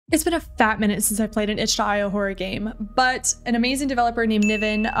It's been a fat minute since I played an itch.io horror game, but an amazing developer named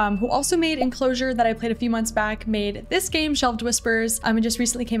Niven, who also made Enclosure that I played a few months back, made this game, Shelved Whispers. It just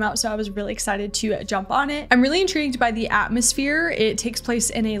recently came out, so I was really excited to jump on it. I'm really intrigued by the atmosphere. It takes place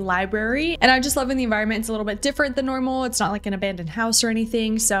in a library, and I just love in the environment. It's a little bit different than normal. It's not like an abandoned house or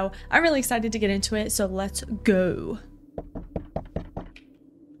anything, so I'm really excited to get into it, so let's go.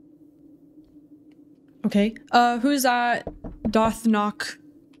 Okay, who's that? Doth knock.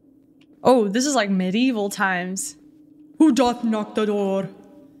 Oh, this is like medieval times. Who doth knock the door?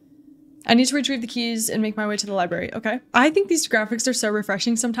 I need to retrieve the keys and make my way to the library. Okay. I think these graphics are so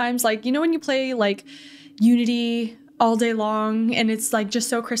refreshing sometimes. Like, you know, when you play like Unity all day long and it's like just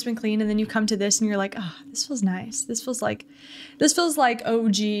so crisp and clean, and then you come to this and you're like, oh, this feels nice. This feels like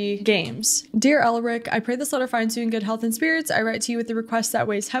OG games. Dear Elric, I pray this letter finds you in good health and spirits. I write to you with a request that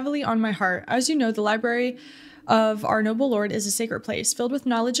weighs heavily on my heart. As you know, the library of our noble lord is a sacred place filled with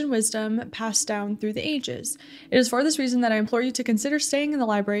knowledge and wisdom passed down through the ages. It is for this reason that I implore you to consider staying in the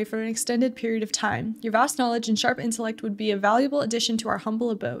library for an extended period of time. Your vast knowledge and sharp intellect would be a valuable addition to our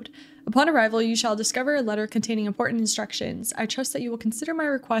humble abode. Upon arrival, you shall discover a letter containing important instructions. I trust that you will consider my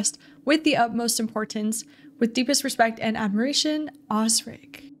request with the utmost importance. With deepest respect and admiration,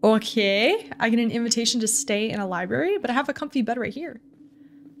 Osric. Okay, I get an invitation to stay in a library, but I have a comfy bed right here.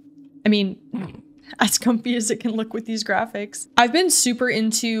 I mean, as comfy as it can look with these graphics. I've been super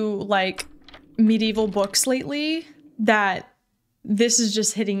into like medieval books lately that this is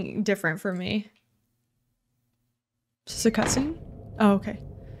just hitting different for me. Is this a cutscene? Oh, okay.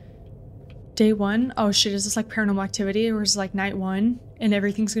 Day one. Oh shit, is this like Paranormal Activity or is it like night one and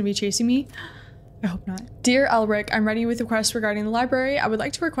everything's gonna be chasing me? I hope not. Dear Elric, I'm writing you with a request regarding the library. I would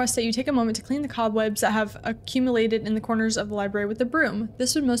like to request that you take a moment to clean the cobwebs that have accumulated in the corners of the library with a broom.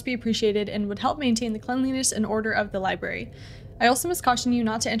 This would most be appreciated and would help maintain the cleanliness and order of the library. I also must caution you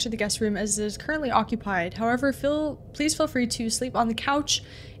not to enter the guest room as it is currently occupied. However, please feel free to sleep on the couch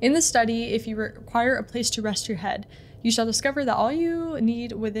in the study if you require a place to rest your head. You shall discover that all you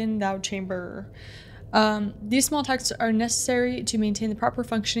need within thou chamber. These small tasks are necessary to maintain the proper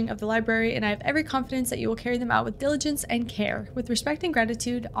functioning of the library, and I have every confidence that you will carry them out with diligence and care. With respect and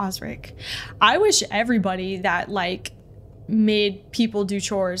gratitude, Osric. I wish everybody that like made people do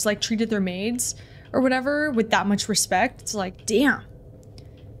chores, like treated their maids or whatever with that much respect. It's like, damn.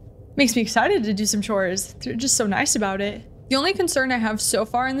 Makes me excited to do some chores. They're just so nice about it. The only concern I have so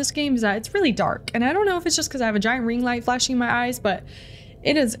far in this game is that it's really dark, and I don't know if it's just because I have a giant ring light flashing in my eyes, but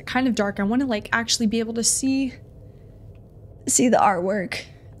it is kind of dark. I want to like actually be able to see the artwork.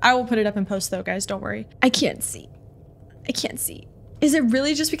 I will put it up in post though, guys, don't worry. I can't see. I can't see. Is it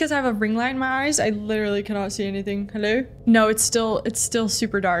really just because I have a ring light in my eyes? I literally cannot see anything. Hello? No, it's still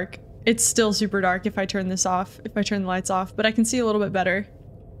super dark. It's still super dark if I turn this off, if I turn the lights off, but I can see a little bit better.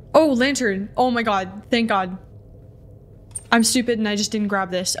 Oh, lantern. Oh my God. Thank God. I'm stupid and I just didn't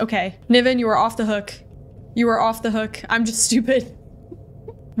grab this. Okay. Niven, you are off the hook. You are off the hook. I'm just stupid.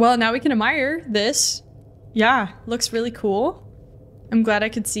 Well, now we can admire this. Yeah, looks really cool. I'm glad I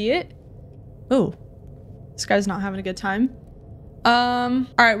could see it. Oh, this guy's not having a good time. All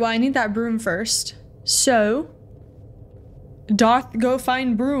right, well, I need that broom first. So, doth go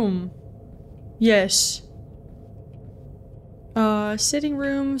find broom. Yes. Sitting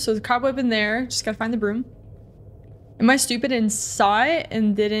room. So the cobweb in there. Just gotta find the broom. Am I stupid and saw it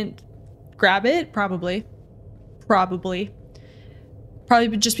and didn't grab it? Probably. Probably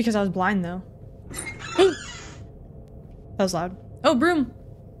just because I was blind though. That was loud. Oh, broom.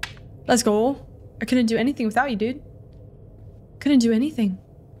 Let's go. I couldn't do anything without you, dude. Couldn't do anything.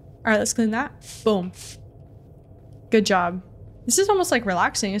 All right, let's clean that. Boom. Good job. This is almost like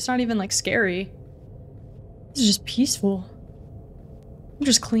relaxing. It's not even like scary. This is just peaceful. I'm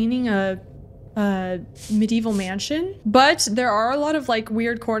just cleaning a medieval mansion, but there are a lot of like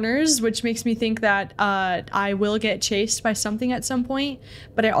weird corners, which makes me think that I will get chased by something at some point,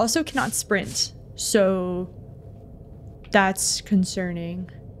 but I also cannot sprint, so that's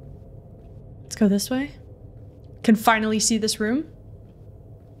concerning. Let's go this way. Can finally see this room.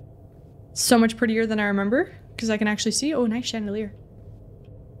 So much prettier than I remember because I can actually see. Oh, nice chandelier.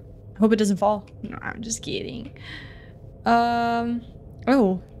 I hope it doesn't fall. No, I'm just kidding.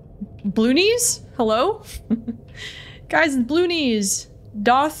 Oh, Bloonies? Hello? Guys, Bloonies.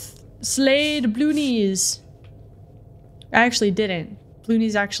 Doth slayed Bloonies. I actually didn't.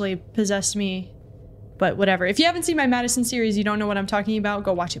 Bloonies actually possessed me. But whatever. If you haven't seen my Madison series, you don't know what I'm talking about,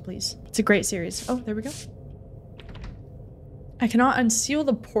 go watch it, please. It's a great series. Oh, there we go. I cannot unseal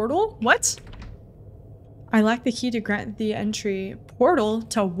the portal? What? I lack the key to grant the entry. Portal?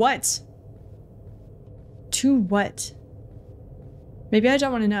 To what? To what? Maybe I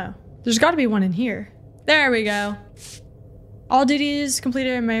don't want to know. There's got to be one in here. There we go. All duties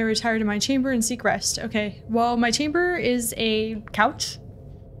completed. I may retire to my chamber and seek rest. Okay, well, my chamber is a couch.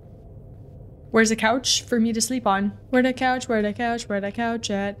 Where's a couch for me to sleep on? Where the couch? Where the couch? Where the couch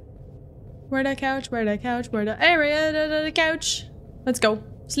at? Where the couch? Where the couch? Where the area? The couch. Let's go.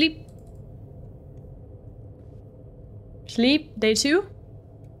 Sleep. Sleep. Day 2.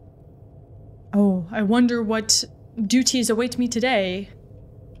 Oh, I wonder what duties await me today.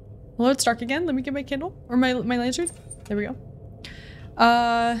 Well, it's dark again. Let me get my candle or my lantern. There we go.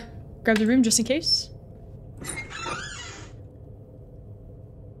 Grab the room just in case.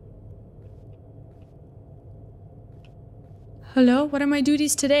 Hello, what are my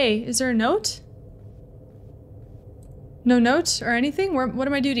duties today? Is there a note? No note or anything? What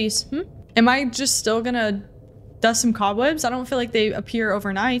are my duties? Am I just still gonna dust some cobwebs? I don't feel like they appear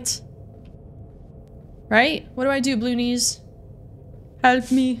overnight. Right? What do I do, blue knees?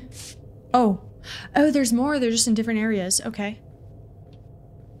 Help me. Oh, there's more. They're just in different areas. Okay.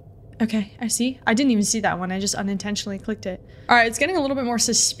 Okay, I see. I didn't even see that one. I just unintentionally clicked it. All right, it's getting a little bit more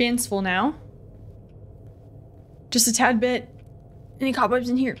suspenseful now. Just a tad bit. Any cobwebs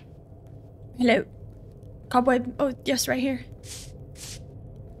in here? Hello? Cobweb? Oh, yes, right here.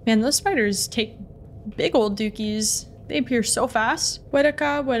 Man, those spiders take big old dookies. They appear so fast. Where the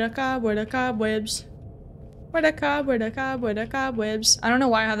cobwebs? Where the cobwebs? I don't know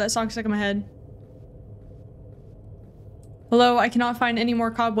why I have that song stuck in my head. Hello, I cannot find any more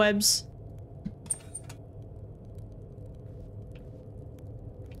cobwebs.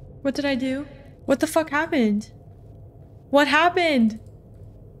 What did I do? What the fuck happened? What happened?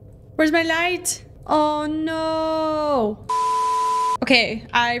 Where's my light? Oh no. Okay,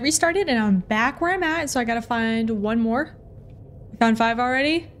 I restarted and I'm back where I'm at, so I gotta find one more. I found 5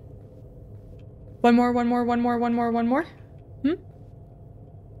 already. One more. One more.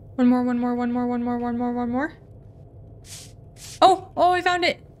 Oh, I found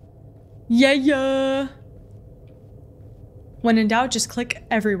it. Yeah. When in doubt, just click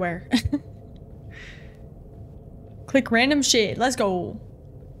everywhere. Click random shit. Let's go.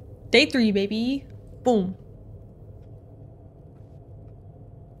 Day 3, baby. Boom.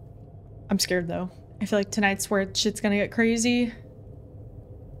 I'm scared though. I feel like tonight's where shit's gonna get crazy.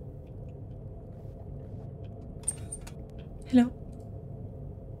 Hello.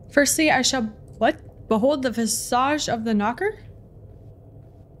 Firstly, I shall what? Behold the visage of the knocker?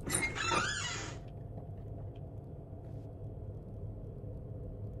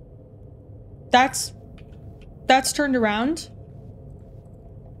 That's turned around.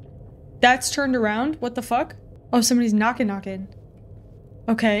 That's turned around. What the fuck? Oh, somebody's knocking.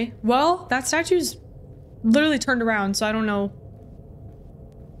 Okay. Well, that statue's literally turned around, so I don't know.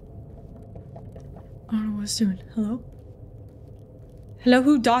 I don't know what it's doing. Hello? Hello,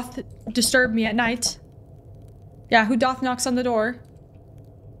 who doth disturb me at night? Yeah, who doth knocks on the door?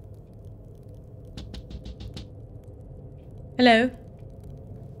 Hello?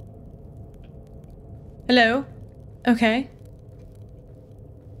 Hello? Okay.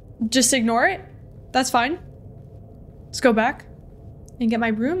 Just ignore it? That's fine. Let's go back and get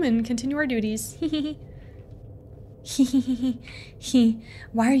my broom and continue our duties.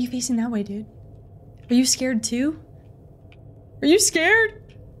 Why are you facing that way, dude? Are you scared too? Are you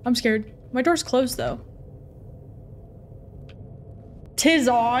scared? I'm scared. My door's closed though. 'Tis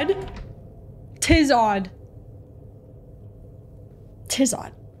odd. 'Tis odd. 'Tis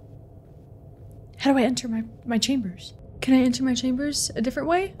odd. How do I enter my chambers? Can I enter my chambers a different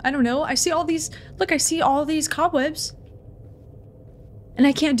way? I don't know. I see all these, look, I see all these cobwebs. And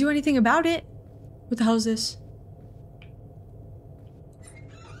I can't do anything about it. What the hell is this?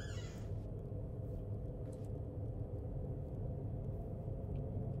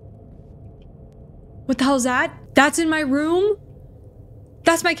 What the hell is that? That's in my room?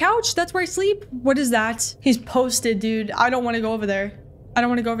 That's my couch? That's where I sleep? What is that? He's posted, dude. I don't want to go over there. I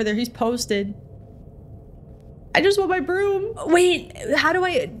don't want to go over there. He's posted. I just want my broom. Wait, how do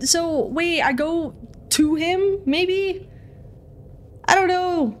I... So, wait, I go to him, maybe? I don't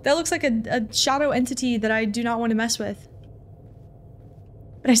know. That looks like a shadow entity that I do not want to mess with.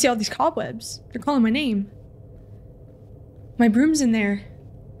 But I see all these cobwebs. They're calling my name. My broom's in there.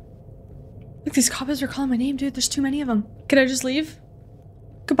 Look, these cobwebs are calling my name, dude. There's too many of them. Can I just leave?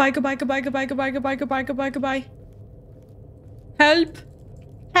 Goodbye. Help.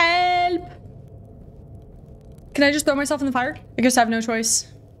 Help. Can I just throw myself in the fire? I guess I have no choice.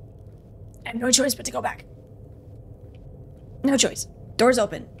 I have no choice but to go back. No choice. Door's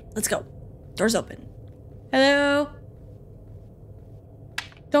open. Let's go. Door's open. Hello?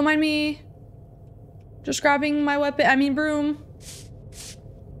 Don't mind me. Just grabbing my weapon. I mean broom.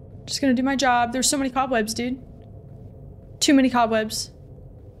 Just gonna do my job. There's so many cobwebs, dude. Too many cobwebs.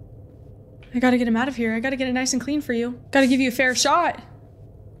 I gotta get him out of here. I gotta get it nice and clean for you. Gotta give you a fair shot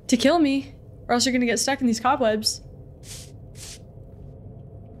to kill me, or else you're gonna get stuck in these cobwebs.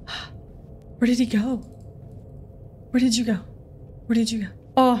 Where did he go? Where did you go? Where did you go?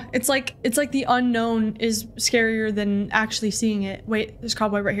 Oh, it's like the unknown is scarier than actually seeing it. Wait, there's a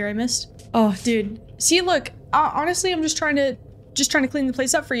cobweb right here I missed. Oh, dude. See, look, honestly, I'm just trying to clean the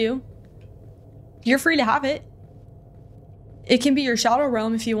place up for you. You're free to have it. It can be your shadow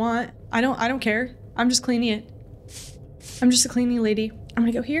realm if you want. I don't care. I'm just cleaning it. I'm just a cleaning lady. I'm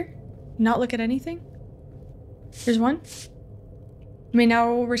gonna go here, not look at anything. Here's one. I may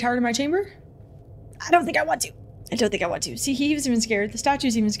now retire to my chamber. I don't think I want to. I don't think I want to. See, he was even scared. The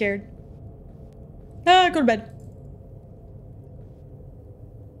statue's even scared. Ah, go to bed.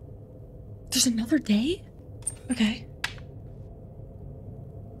 There's another day? Okay.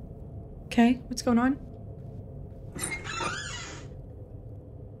 Okay, what's going on?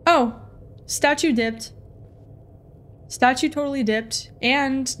 Oh, statue dipped. Statue totally dipped.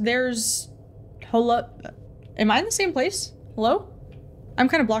 And there's... Hello? Am I in the same place? Hello? I'm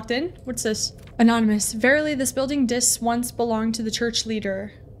kind of blocked in. What's this? Anonymous. Verily, this building once belonged to the church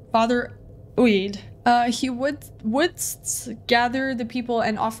leader, Father Uid. He would gather the people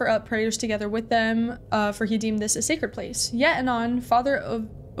and offer up prayers together with them, for he deemed this a sacred place. Yet anon, Father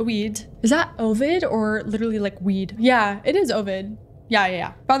Uid. Is that Ovid or literally like weed? Yeah, it is Ovid.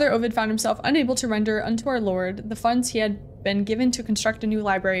 Yeah. Father Ovid found himself unable to render unto our Lord the funds he had been given to construct a new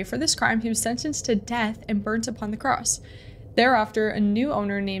library. For this crime, he was sentenced to death and burnt upon the cross. Thereafter, a new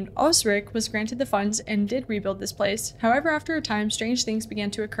owner named Elric was granted the funds and did rebuild this place. However, after a time, strange things began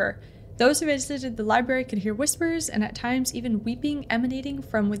to occur. Those who visited the library could hear whispers and at times even weeping emanating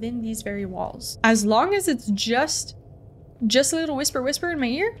from within these very walls. As long as it's just a little whisper in my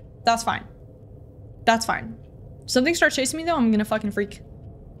ear, that's fine. That's fine. Something starts chasing me though, I'm gonna fucking freak.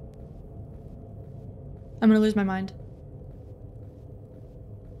 I'm gonna lose my mind.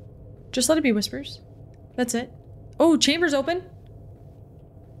 Just let it be whispers. That's it. Oh, chamber's open.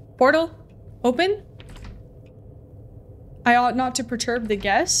 Portal open. I ought not to perturb the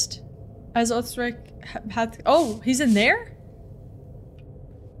guest, as Elric hath. Oh, he's in there?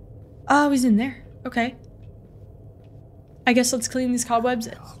 Oh, he's in there. Okay. I guess let's clean these cobwebs.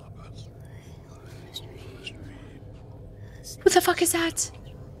 What the fuck is that?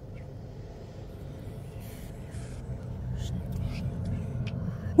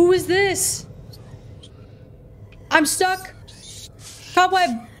 Who is this? I'm stuck.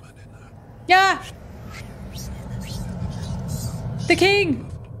 Cobweb. Yeah. The king.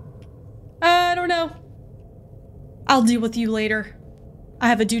 I don't know. I'll deal with you later. I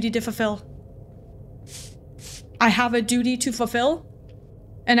have a duty to fulfill. I have a duty to fulfill,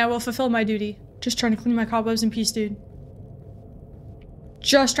 and I will fulfill my duty. Just trying to clean my cobwebs in peace, dude.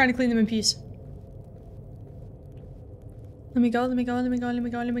 Just trying to clean them in peace. Let me go, let me go, let me go, let me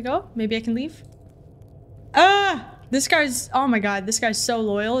go, let me go. Maybe I can leave. Ah! This guy's, oh my god, this guy's so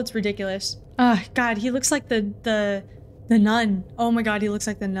loyal, it's ridiculous. Ah, god, he looks like the nun. Oh my god, he looks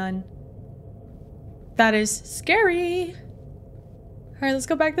like the nun. That is scary. Alright, let's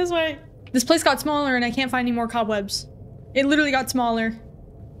go back this way. This place got smaller and I can't find any more cobwebs. It literally got smaller.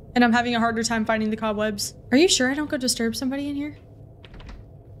 And I'm having a harder time finding the cobwebs. Are you sure I don't go disturb somebody in here?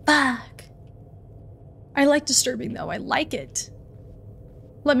 Fuck. I like disturbing though, I like it.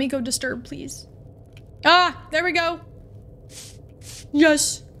 Let me go disturb, please. Ah, there we go.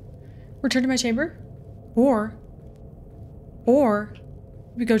 Yes. Return to my chamber. Or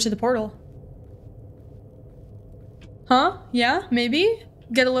we go to the portal. Huh? Yeah, maybe?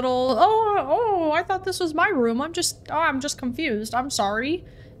 Get a little, oh, I thought this was my room. I'm just confused. I'm sorry.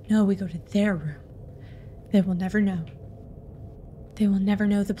 No, we go to their room. They will never know. They will never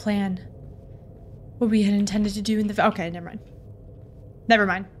know the plan. What we had intended to do in the, okay, never mind. Never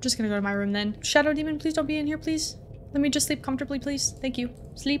mind. Just gonna go to my room then. Shadow demon, please don't be in here, please. Let me just sleep comfortably, please. Thank you.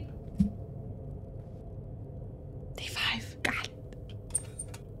 Sleep. Day 5. God.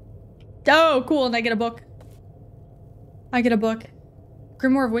 Oh, cool. And I get a book. I get a book.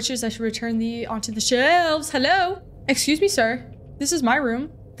 Grimoire of Witches, I should return thee onto the shelves. Hello? Excuse me, sir. This is my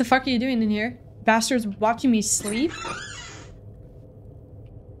room. The fuck are you doing in here? Bastards watching me sleep?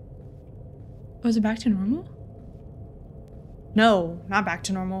 Oh, is it back to normal? No, not back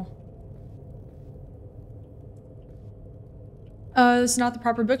to normal. This is not the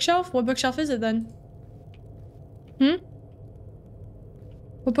proper bookshelf? What bookshelf is it then?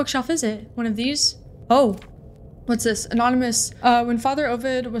 What bookshelf is it? One of these? Oh. What's this? Anonymous. When Father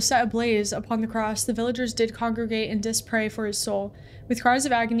Ovid was set ablaze upon the cross, the villagers did congregate and did pray for his soul. With cries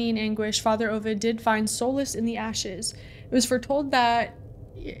of agony and anguish, Father Ovid did find solace in the ashes. It was foretold that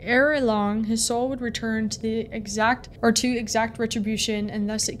ere long his soul would return to the exact retribution, and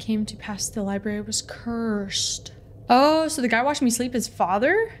thus it came to pass the library was cursed. Oh, so the guy watching me sleep is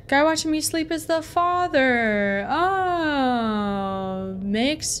father? Guy watching me sleep is the father. Oh,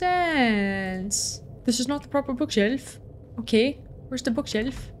 makes sense. This is not the proper bookshelf. Okay, where's the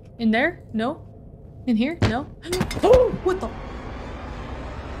bookshelf? In there? No? In here? No? Oh, what the?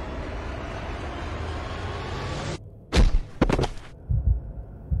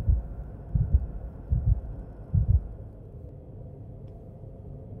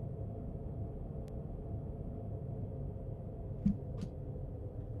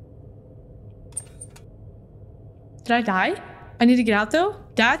 Did I die? I need to get out though?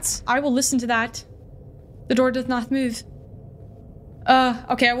 I will listen to that. The door doth not move.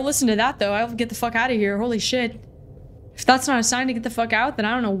 Okay, I will listen to that though. I'll get the fuck out of here. Holy shit. If that's not a sign to get the fuck out, then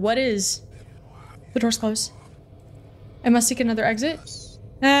I don't know what is. The door's closed. I must seek another exit.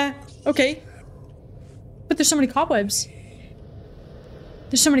 Okay. But there's so many cobwebs.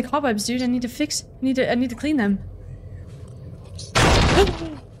 There's so many cobwebs, dude. I need to clean them.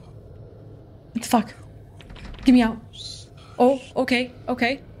 What the fuck? Get me out. Oh, okay.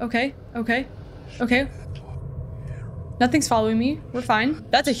 Nothing's following me. We're fine.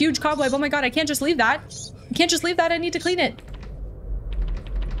 That's a huge cobweb. Oh my god, I can't just leave that. I can't just leave that. I need to clean it.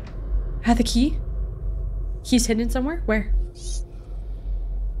 I have the key. Key's hidden somewhere? Where?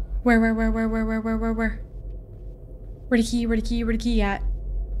 Where? Where the key at?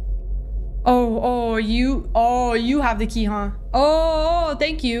 Oh, you have the key, huh? Oh,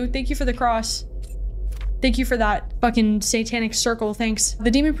 thank you. Thank you for the cross. Thank you for that fucking satanic circle, thanks.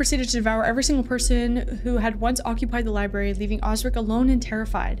 The demon proceeded to devour every single person who had once occupied the library, leaving Osric alone and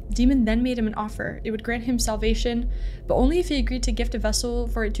terrified. The demon then made him an offer. It would grant him salvation, but only if he agreed to gift a vessel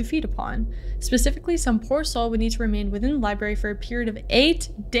for it to feed upon. Specifically, some poor soul would need to remain within the library for a period of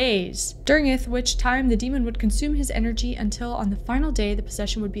 8 days, during which time the demon would consume his energy until on the final day the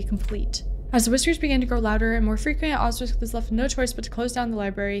possession would be complete. As the whispers began to grow louder and more frequent, Osric was left with no choice but to close down the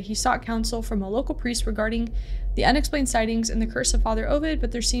library. He sought counsel from a local priest regarding the unexplained sightings and the curse of Father Ovid,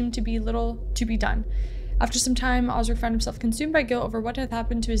 but there seemed to be little to be done. After some time, Osric found himself consumed by guilt over what had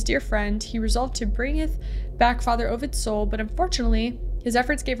happened to his dear friend. He resolved to bringeth back Father Ovid's soul, but unfortunately, his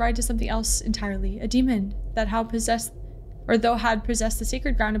efforts gave rise to something else entirely, a demon that had possessed the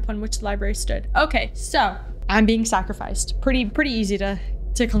sacred ground upon which the library stood. Okay, so I'm being sacrificed. Pretty easy to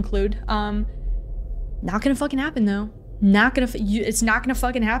conclude. Not gonna fucking happen though. It's not gonna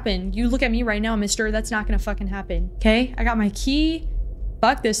fucking happen. You look at me right now, mister. That's not gonna fucking happen. Okay, I got my key.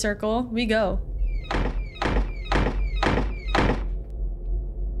 Fuck this circle. We go.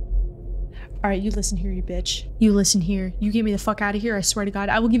 All right, you listen here, you bitch. You listen here. You get me the fuck out of here. I swear to God,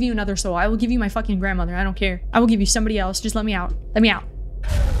 I will give you another soul. I will give you my fucking grandmother. I don't care. I will give you somebody else. Just let me out. Let me out.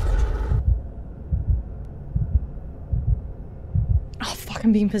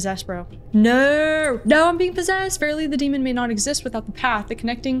 I'm being possessed, bro. No, I'm being possessed. Verily, the demon may not exist without the path,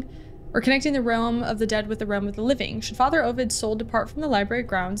 connecting the realm of the dead with the realm of the living. Should Father Ovid's soul depart from the library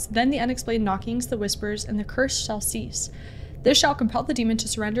grounds, then the unexplained knockings, the whispers, and the curse shall cease. This shall compel the demon to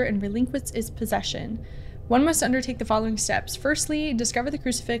surrender and relinquish its possession. One must undertake the following steps. Firstly, discover the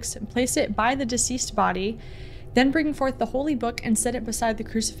crucifix and place it by the deceased body. Then bring forth the holy book and set it beside the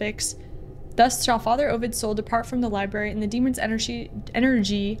crucifix. Thus shall Father Ovid's soul depart from the library, and the demon's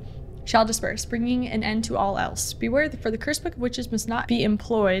energy shall disperse, bringing an end to all else. Beware, for the curse book of witches must not be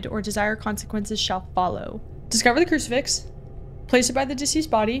employed, or dire consequences shall follow. Discover the crucifix, place it by the deceased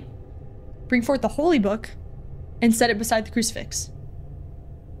body, bring forth the holy book, and set it beside the crucifix.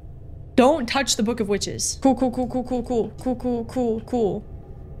 Don't touch the book of witches. Cool.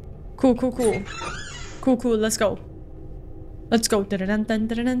 Let's go. Let's go.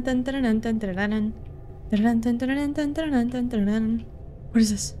 What is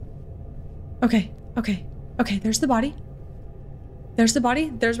this? Okay. There's the body.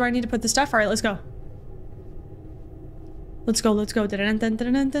 There's where I need to put the stuff. All right, let's go. Let's go.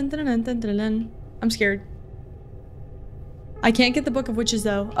 I'm scared. I can't get the book of witches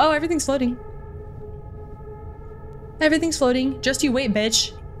though. Oh, everything's floating. Just you wait,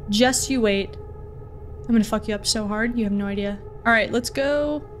 bitch. Just you wait. I'm gonna fuck you up so hard, you have no idea. All right, let's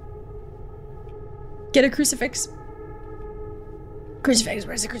go. Get a crucifix. Where's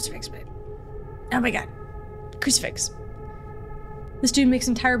the crucifix, babe? Oh my God. Crucifix. This dude makes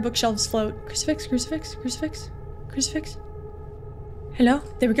entire bookshelves float. Crucifix. Hello?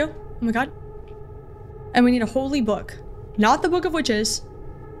 There we go. Oh my God. And we need a holy book. Not the Book of Witches.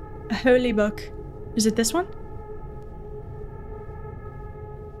 A holy book. Is it this one?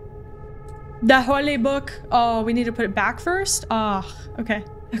 The holy book. Oh, we need to put it back first? Oh, okay.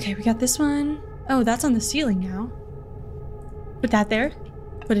 Okay, we got this one. Oh, that's on the ceiling now. Put that there.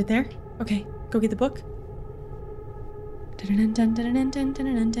 Put it there. Okay, go get the book.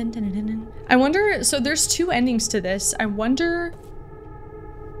 I wonder, so there's two endings to this. I wonder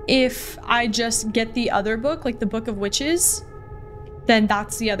if I just get the other book, like the Book of Witches, then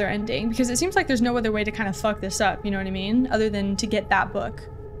that's the other ending. Because it seems like there's no other way to kind of fuck this up, you know what I mean? Other than to get that book.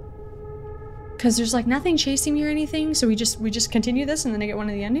 Because there's like nothing chasing me or anything, so we just continue this and then I get one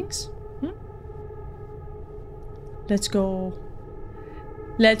of the endings? Let's go.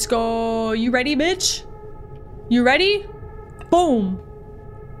 Let's go. You ready, bitch? You ready? Boom.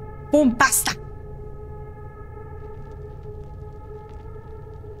 Boom, basta.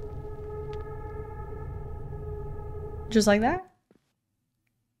 Just like that?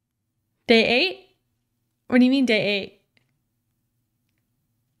 Day 8? What do you mean day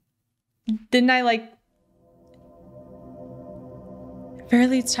 8? Didn't I like...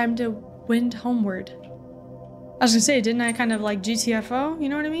 Verily it's time to wend homeward. I was gonna say, didn't I kind of like GTFO? You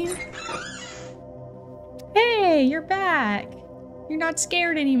know what I mean? Hey, you're back. You're not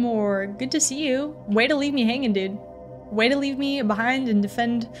scared anymore. Good to see you. Way to leave me hanging, dude. Way to leave me behind and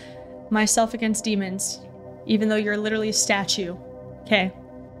defend myself against demons. Even though you're literally a statue. Okay.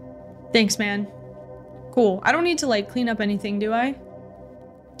 Thanks, man. Cool. I don't need to like clean up anything, do I?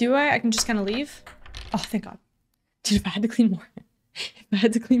 Do I? I can just kind of leave? Oh, thank God. Dude, if I had to clean more... if I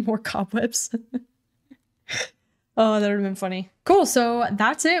had to clean more cobwebs... Oh, that would have been funny. Cool, so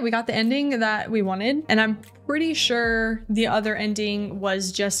that's it. We got the ending that we wanted. And I'm pretty sure the other ending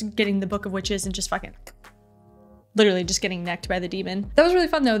was just getting the Book of Witches and just fucking... literally just getting necked by the demon. That was really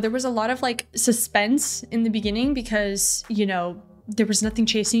fun though. There was a lot of like suspense in the beginning because, you know, there was nothing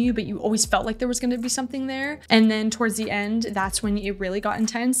chasing you, but you always felt like there was going to be something there. And then towards the end, that's when it really got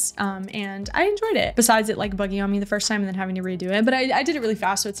intense. And I enjoyed it. Besides it like bugging on me the first time and then having to redo it. But I did it really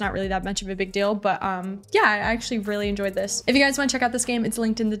fast, so it's not really that much of a big deal. But yeah, I actually really enjoyed this. If you guys want to check out this game, it's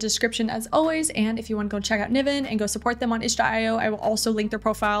linked in the description as always. And if you want to go check out Niven and go support them on itch.io, I will also link their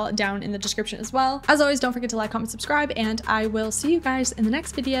profile down in the description as well. As always, don't forget to like, comment, subscribe, and I will see you guys in the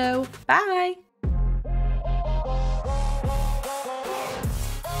next video. Bye!